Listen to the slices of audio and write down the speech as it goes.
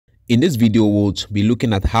In this video, we'll be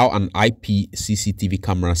looking at how an IP CCTV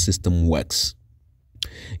camera system works.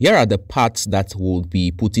 Here are the parts that we'll be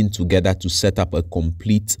putting together to set up a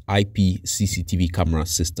complete IP CCTV camera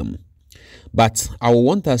system. But I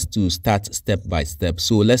want us to start step by step,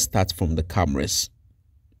 so let's start from the cameras.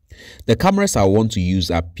 The cameras I want to use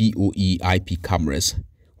are POE IP cameras,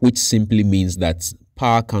 which simply means that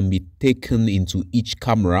power can be taken into each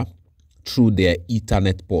camera through their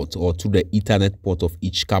Ethernet port or through the Ethernet port of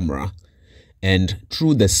each camera, and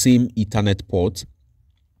through the same Ethernet port,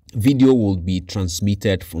 video will be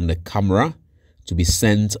transmitted from the camera to be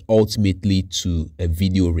sent ultimately to a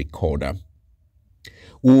video recorder.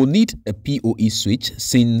 We will need a POE switch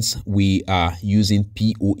since we are using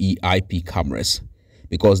POE IP cameras,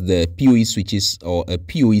 because the POE switches or a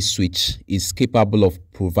POE switch is capable of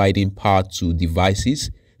providing power to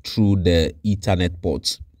devices through the Ethernet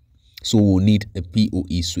ports. So we'll need a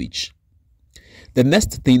POE switch. The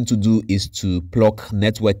next thing to do is to plug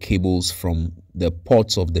network cables from the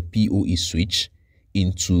ports of the POE switch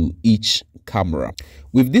into each camera.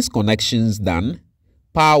 With these connections done,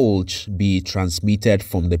 power will be transmitted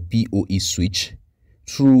from the POE switch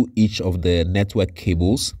through each of the network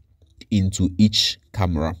cables into each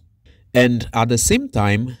camera. And at the same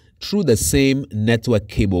time, through the same network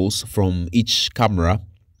cables from each camera,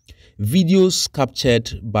 videos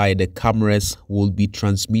captured by the cameras will be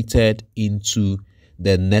transmitted into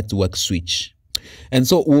the network switch. And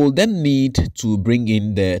so we'll then need to bring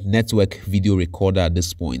in the network video recorder at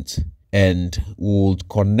this point, and we'll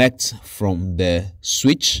connect from the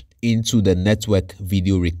switch into the network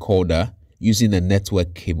video recorder using a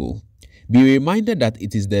network cable. Be reminded that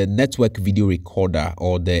it is the network video recorder,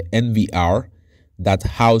 or the NVR, that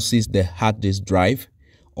houses the hard disk drive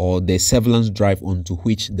or the surveillance drive onto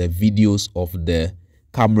which the videos of the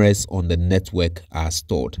cameras on the network are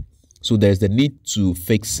stored. So there's the need to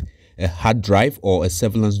fix a hard drive or a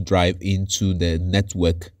surveillance drive into the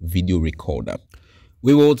network video recorder.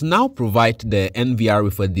 We will now provide the NVR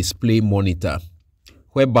with a display monitor,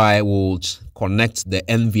 whereby we'll connect the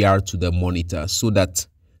NVR to the monitor so that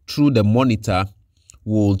through the monitor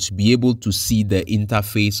we'll be able to see the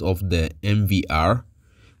interface of the NVR,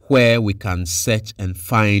 where we can search and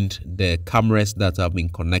find the cameras that have been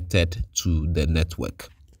connected to the network.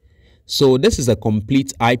 So this is a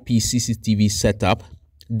complete IP CCTV setup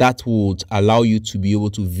that would allow you to be able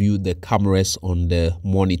to view the cameras on the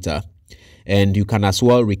monitor, and you can as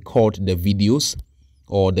well record the videos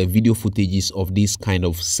or the video footages of this kind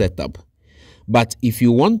of setup. But if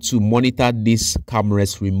you want to monitor these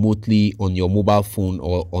cameras remotely on your mobile phone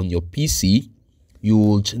or on your PC, you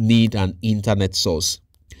would need an internet source.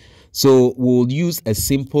 So we'll use a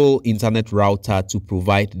simple internet router to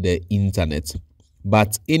provide the internet,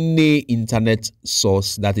 but any internet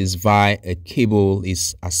source that is via a cable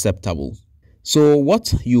is acceptable. So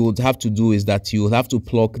what you would have to do is that you will have to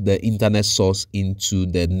plug the internet source into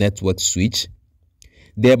the network switch,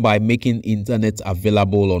 thereby making internet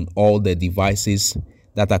available on all the devices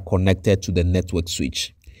that are connected to the network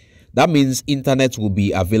switch. That means internet will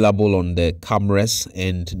be available on the cameras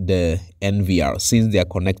and the NVR, since they are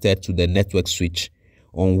connected to the network switch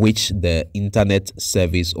on which the internet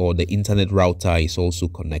service or the internet router is also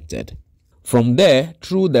connected. From there,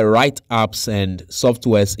 through the right apps and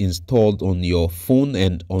softwares installed on your phone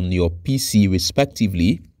and on your PC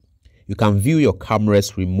respectively, you can view your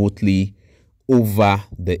cameras remotely over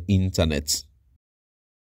the internet.